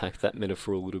you unpack that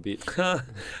metaphor a little bit?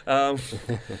 Well,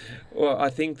 I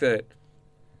think that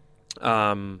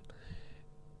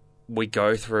we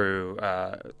go through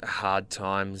hard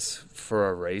times for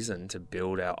a reason, to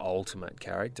build our ultimate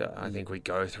character. I think we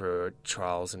go through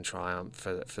trials and triumph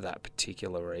for that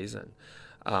particular reason.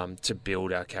 To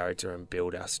build our character and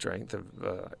build our strength.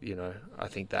 I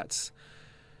think that's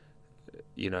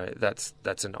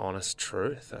an honest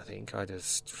truth. I think I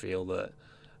just feel that,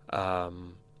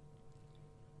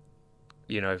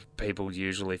 people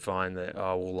usually find that,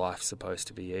 life's supposed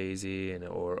to be easy,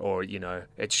 or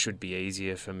it should be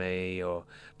easier for me,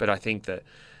 but I think that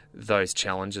those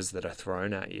challenges that are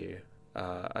thrown at you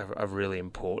are really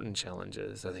important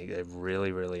challenges. I think they're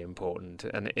really, really important,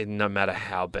 and no matter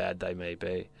how bad they may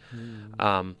be.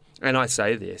 And I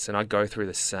say this, and I go through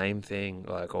the same thing,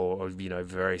 or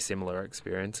very similar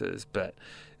experiences, but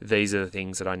these are the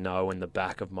things that I know in the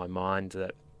back of my mind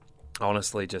that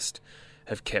honestly just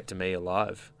have kept me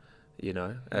alive,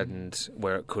 and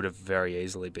where it could have very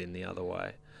easily been the other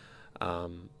way.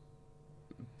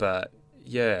 But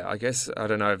yeah, I guess, I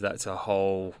don't know if that's a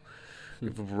whole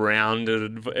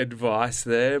rounded advice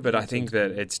there, but I think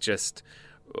that it's just,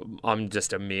 I'm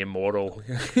just a mere mortal,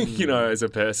 as a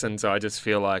person. So I just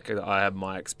feel like I have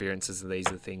my experiences, and these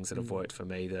are the things that have worked for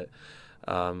me. That,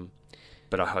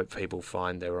 but I hope people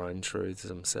find their own truths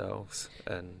themselves.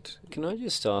 And can I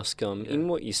just ask, in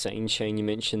what you're saying, Shane, you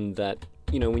mentioned that,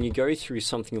 when you go through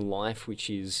something in life which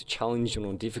is challenging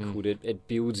or difficult, it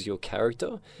builds your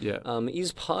character. Yeah.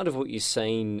 Is part of what you're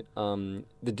saying,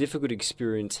 the difficult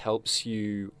experience helps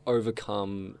you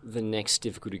overcome the next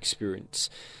difficult experience.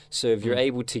 So if you're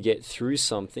able to get through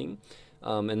something,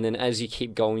 and then as you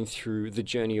keep going through the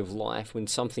journey of life, when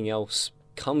something else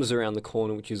comes around the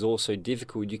corner which is also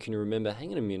difficult, you can remember,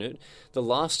 hang on a minute, the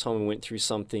last time I went through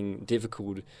something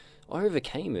difficult, I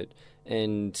overcame it.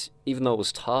 And even though it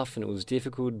was tough and it was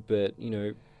difficult, but,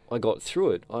 I got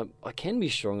through it. I can be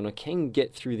strong, and I can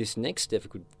get through this next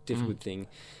difficult thing.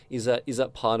 Is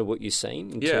that part of what you're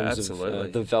saying in terms absolutely.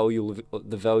 of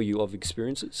the value of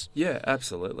experiences? Yeah,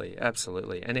 absolutely.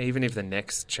 And even if the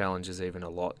next challenge is even a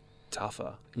lot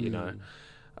tougher,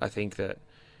 I think that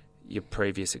your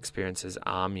previous experiences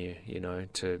arm you,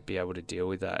 to be able to deal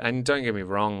with that. And don't get me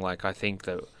wrong, I think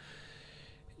that,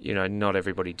 not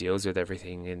everybody deals with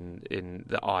everything in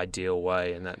the ideal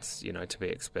way, and that's, to be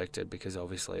expected, because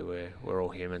obviously we're all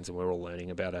humans and we're all learning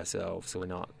about ourselves, so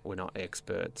we're not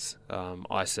experts.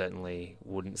 I certainly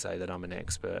wouldn't say that I'm an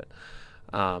expert,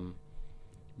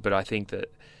 but I think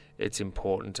that it's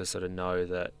important to sort of know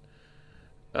that,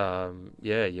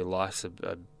 your life's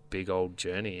a big old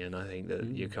journey, and I think that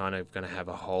you're kind of going to have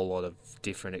a whole lot of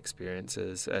different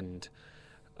experiences, and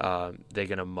they're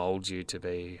going to mould you to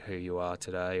be who you are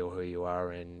today or who you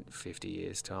are in 50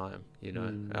 years' time,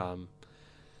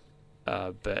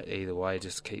 but either way,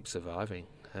 just keep surviving.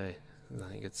 Hey, I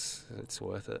think it's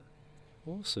worth it.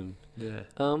 Awesome. Yeah.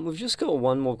 We've just got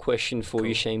one more question for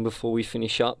you, Shane, before we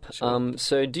finish up. Sure.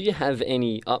 So do you have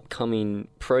any upcoming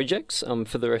projects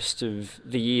for the rest of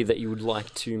the year that you would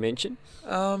like to mention?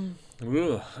 I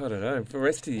don't know. For the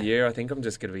rest of the year, I think I'm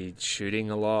just going to be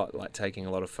shooting a lot, taking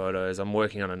a lot of photos. I'm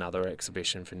working on another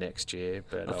exhibition for next year.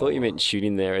 But I thought you meant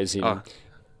shooting there as in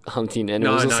hunting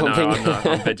animals or something. No,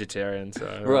 I'm vegetarian,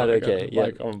 so... Right, okay, yeah.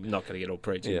 I'm not going to get all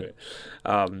preachy, Yeah.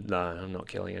 but... no, I'm not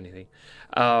killing anything.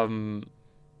 I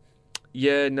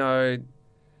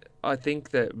think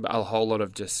that a whole lot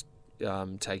of just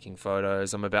taking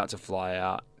photos. I'm about to fly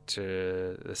out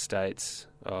to the States.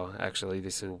 Oh, actually,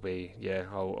 this will be,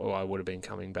 I would have been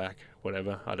coming back,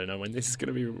 whatever. I don't know when this is going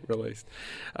to be released.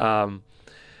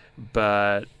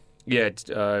 But,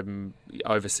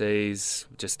 overseas,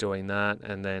 just doing that,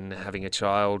 and then having a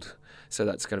child. So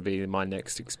that's going to be my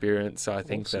next experience. So I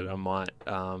think that I might,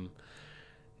 I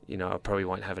probably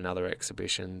won't have another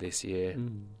exhibition this year.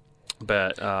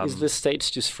 But is the States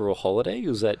just for a holiday,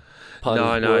 or is that part of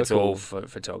work? No, it's all for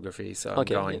photography. So I'm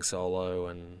going solo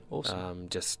and awesome.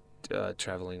 just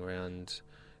traveling around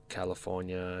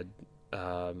California,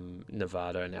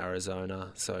 Nevada and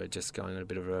Arizona. So just going on a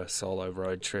bit of a solo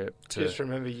road trip. Just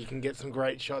remember, you can get some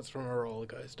great shots from a roller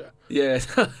coaster. Yeah,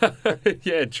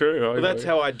 yeah, true. Well, that's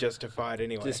how I'd justify it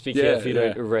anyway. Just be careful you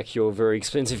don't wreck your very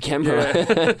expensive camera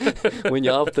when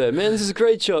you're up there. Man, this is a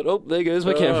great shot. Oh, there goes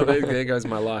my camera. There goes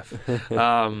my life.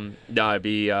 No, it'd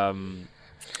be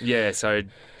so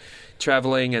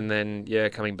traveling and then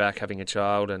coming back, having a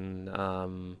child,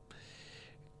 and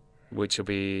which will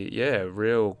be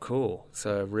real cool.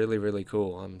 So really, really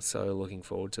cool. I'm so looking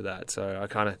forward to that. So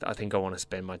I think I want to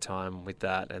spend my time with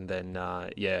that, and then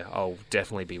I'll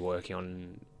definitely be working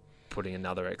on putting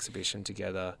another exhibition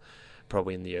together,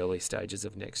 probably in the early stages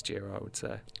of next year, I would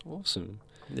say. Awesome.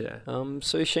 Yeah.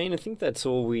 So Shane, I think that's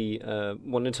all we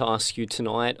wanted to ask you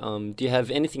tonight. Do you have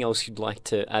anything else you'd like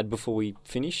to add before we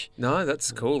finish? No,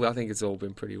 that's cool. I think it's all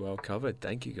been pretty well covered.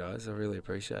 Thank you, guys. I really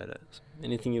appreciate it.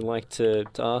 Anything you'd like to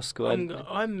ask? Or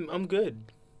I'm good.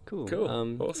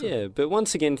 Cool. Awesome. Yeah, but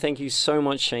once again, thank you so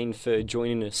much, Shane, for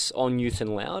joining us on Youth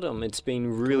and Loud. It's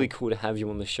been really cool to have you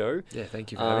on the show. Yeah,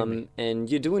 thank you for having me. And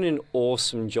you're doing an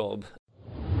awesome job.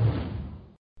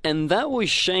 And that was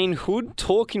Shane Hood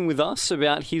talking with us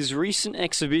about his recent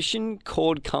exhibition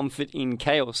called Comfort in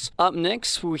Chaos. Up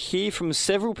next, we'll hear from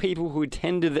several people who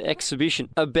attended the exhibition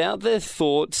about their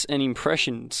thoughts and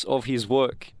impressions of his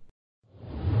work.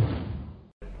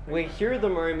 We're here at the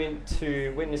moment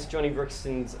to witness Johnny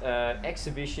Brixton's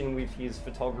exhibition with his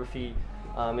photography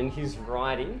and his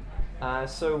writing.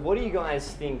 So what do you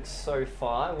guys think so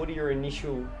far? What are your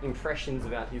initial impressions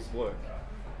about his work?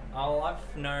 Oh, I've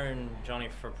known Johnny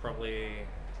for probably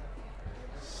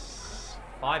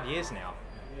 5 years now.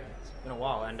 It's been a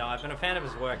while, and I've been a fan of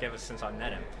his work ever since I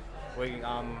met him.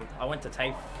 I went to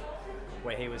TAFE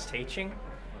where he was teaching,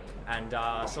 and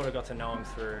sort of got to know him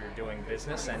through doing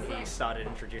business, and he started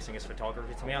introducing his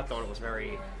photography to me. I thought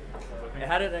it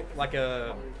had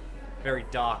a very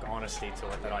dark honesty to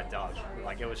it that I dug.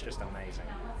 Like, it was just amazing.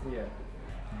 Yeah.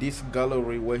 This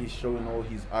gallery where he's showing all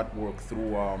his artwork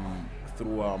through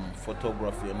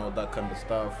photography and all that kind of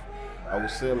stuff, I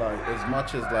would say, like, as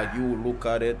much as like you look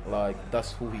at it like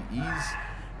that's who he is,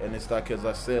 and it's like, as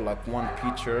I said, like one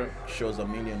picture shows a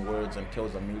million words and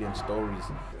tells a million stories.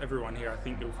 Everyone here, I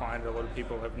think you'll find a lot of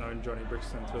people have known Johnny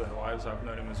Brixton through their lives. I've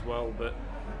known him as well, but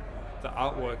the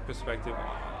artwork perspective,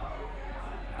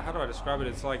 how do I describe it?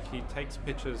 It's like he takes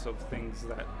pictures of things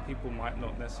that people might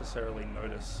not necessarily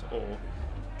notice or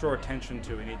draw attention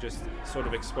to, and he just sort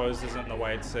of exposes it in a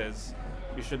way it says,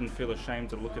 you shouldn't feel ashamed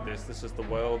to look at this. This is the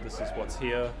world. This is what's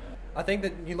here. I think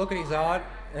that you look at his art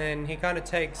and he kind of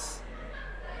takes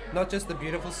not just the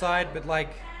beautiful side, but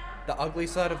like the ugly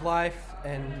side of life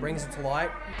and brings it to light.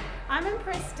 I'm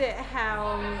impressed at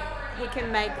how he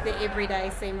can make the everyday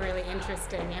seem really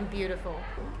interesting and beautiful.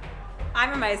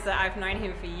 I'm amazed that I've known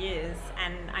him for years,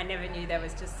 and I never knew there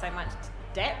was just so much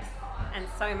depth and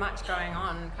so much going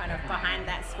on kind of behind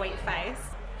that sweet face.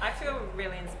 I feel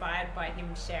really inspired by him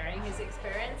sharing his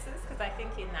experiences, because I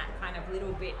think in that kind of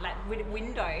little bit, like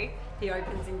window he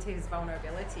opens into his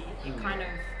vulnerability, it kind of,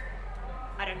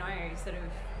 I don't know, sort of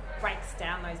breaks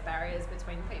down those barriers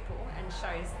between people and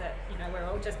shows that, you know, we're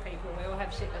all just people, we all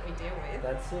have shit that we deal with.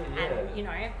 That's it, yeah. And, you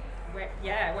know,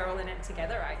 we're all in it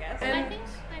together, I guess. And I think,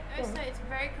 like, also it's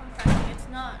very confronting. It's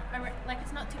not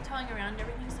it's not tiptoeing around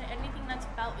everything. So anything that's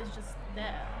felt is just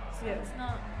there. So it's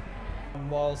not.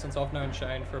 Well, since I've known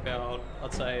Shane for about,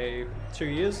 I'd say, 2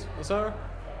 years or so,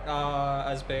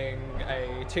 as being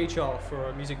a teacher for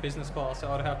a music business class,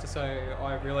 I'd have to say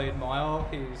I really admire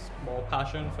his more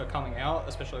passion for coming out,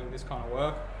 especially with this kind of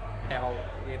work. How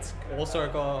it's also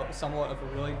got somewhat of a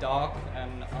really dark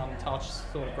and untouched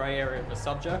sort of grey area of the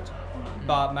subject,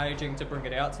 but managing to bring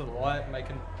it out to the light,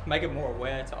 make it more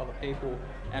aware to other people,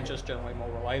 and just generally more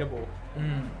relatable,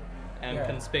 and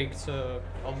can speak to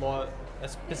a lot,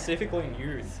 specifically in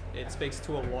youth. It speaks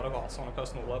to a lot of us on a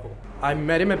personal level. I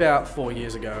met him about 4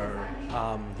 years ago.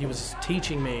 He was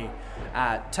teaching me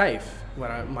at TAFE,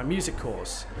 my music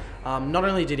course. Not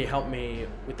only did he help me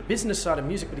with the business side of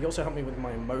music, but he also helped me with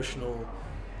my emotional,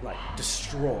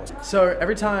 distraught. So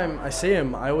every time I see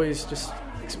him, I always just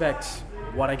expect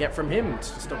what I get from him. It's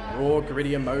just a raw,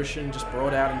 gritty emotion, just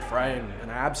brought out in frame,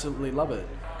 and I absolutely love it.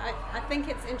 I think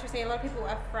it's interesting. A lot of people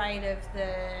are afraid of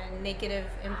the negative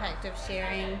impact of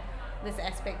sharing this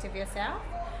aspect of yourself,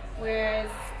 whereas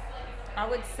I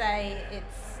would say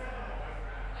it's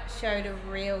showed a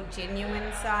real,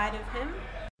 genuine side of him.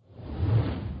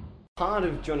 Part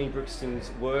of Johnny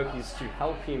Brixton's work is to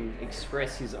help him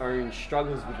express his own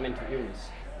struggles with mental illness.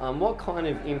 What kind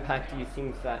of impact do you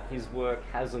think that his work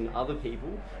has on other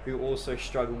people who also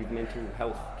struggle with mental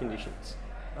health conditions?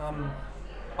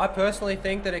 I personally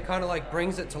think that it kind of like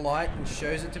brings it to light and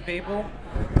shows it to people,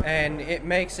 and it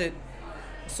makes it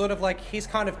sort of like he's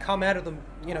kind of come out of the,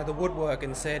 you know, the woodwork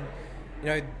and said, you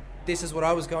know, this is what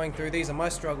I was going through, these are my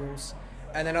struggles,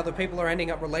 and then other people are ending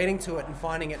up relating to it and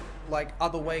finding it like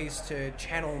other ways to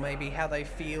channel maybe how they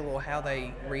feel or how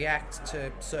they react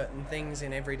to certain things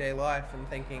in everyday life, and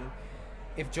thinking,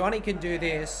 if Johnny can do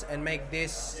this and make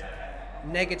this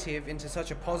negative into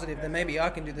such a positive, then maybe I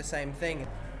can do the same thing.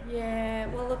 Yeah,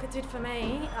 well, look, it did for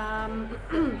me.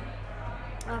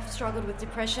 I've struggled with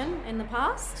depression in the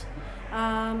past,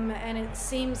 and it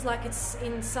seems like it's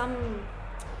in some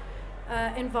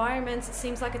environments, it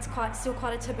seems like it's still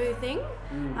quite a taboo thing.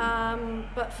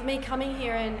 But for me, coming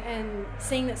here and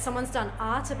seeing that someone's done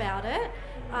art about it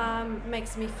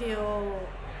makes me feel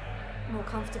more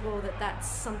comfortable that that's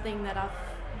something that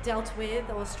I've dealt with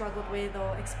or struggled with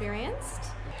or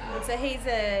experienced. And so he's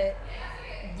a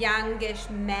youngish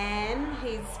man.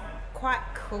 He's quite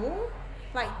cool.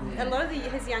 Like a lot of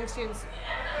his young students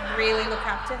really look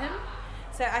up to him.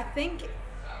 So I think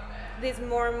there's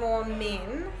more and more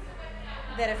men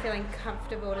that are feeling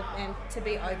comfortable to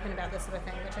be open about this sort of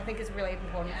thing, which I think is really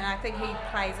important. And I think he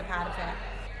plays a part of that.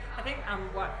 I think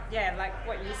like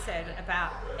what you said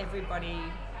about everybody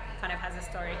kind of has a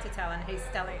story to tell, and he's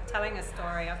telling a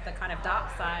story of the kind of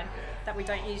dark side that we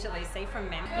don't usually see from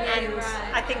men. Yeah, and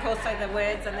right. I think also the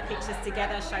words and the pictures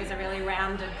together shows a really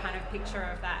rounded kind of picture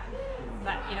of that,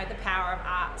 you know, the power of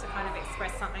art to kind of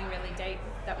express something really deep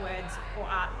that words or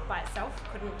art by itself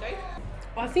couldn't do.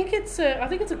 I think it's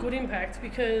a good impact,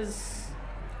 because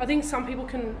I think some people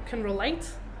can relate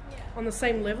on the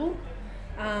same level,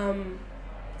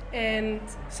 and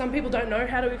some people don't know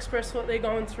how to express what they're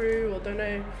going through, or don't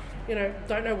know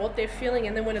what they're feeling,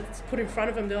 and then when it's put in front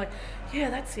of them, they're like, yeah,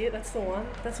 that's it, that's the one,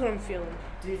 that's what I'm feeling.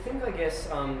 Do you think, I guess,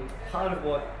 part of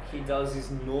what he does is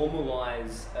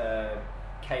normalise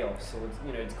chaos, or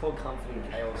you know, it's called comfort in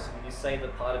chaos. And you say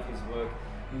that part of his work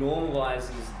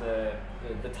normalises the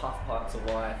tough parts of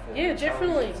life, or yeah, the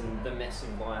definitely, challenges and the mess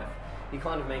of life. He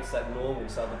kind of makes that normal,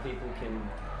 so other people can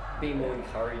be more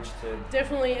encouraged to.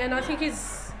 Definitely, and I think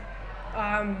he's.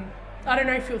 I don't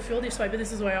know if you'll feel this way, but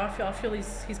this is the way I feel. I feel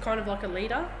he's kind of like a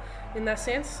leader in that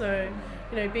sense. So,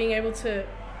 you know, being able to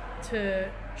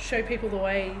show people the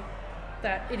way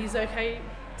that it is okay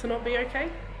to not be okay.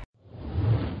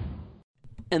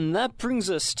 And that brings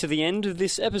us to the end of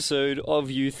this episode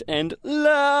of Youth and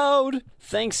Loud.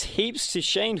 Thanks heaps to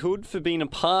Shane Hood for being a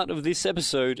part of this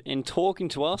episode and talking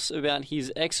to us about his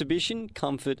exhibition,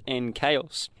 Comfort and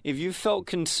Chaos. If you've felt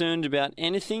concerned about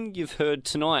anything you've heard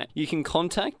tonight, you can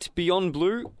contact Beyond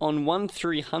Blue on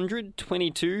 1300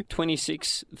 22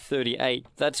 26 38.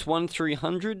 That's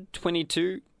 1300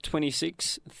 22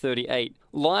 26 38.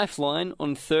 Lifeline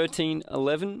on 13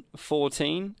 11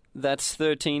 14. That's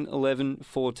 13 11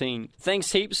 14.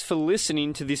 Thanks heaps for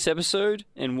listening to this episode,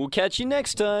 and we'll catch you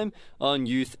next time on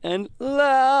Youth and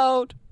Loud.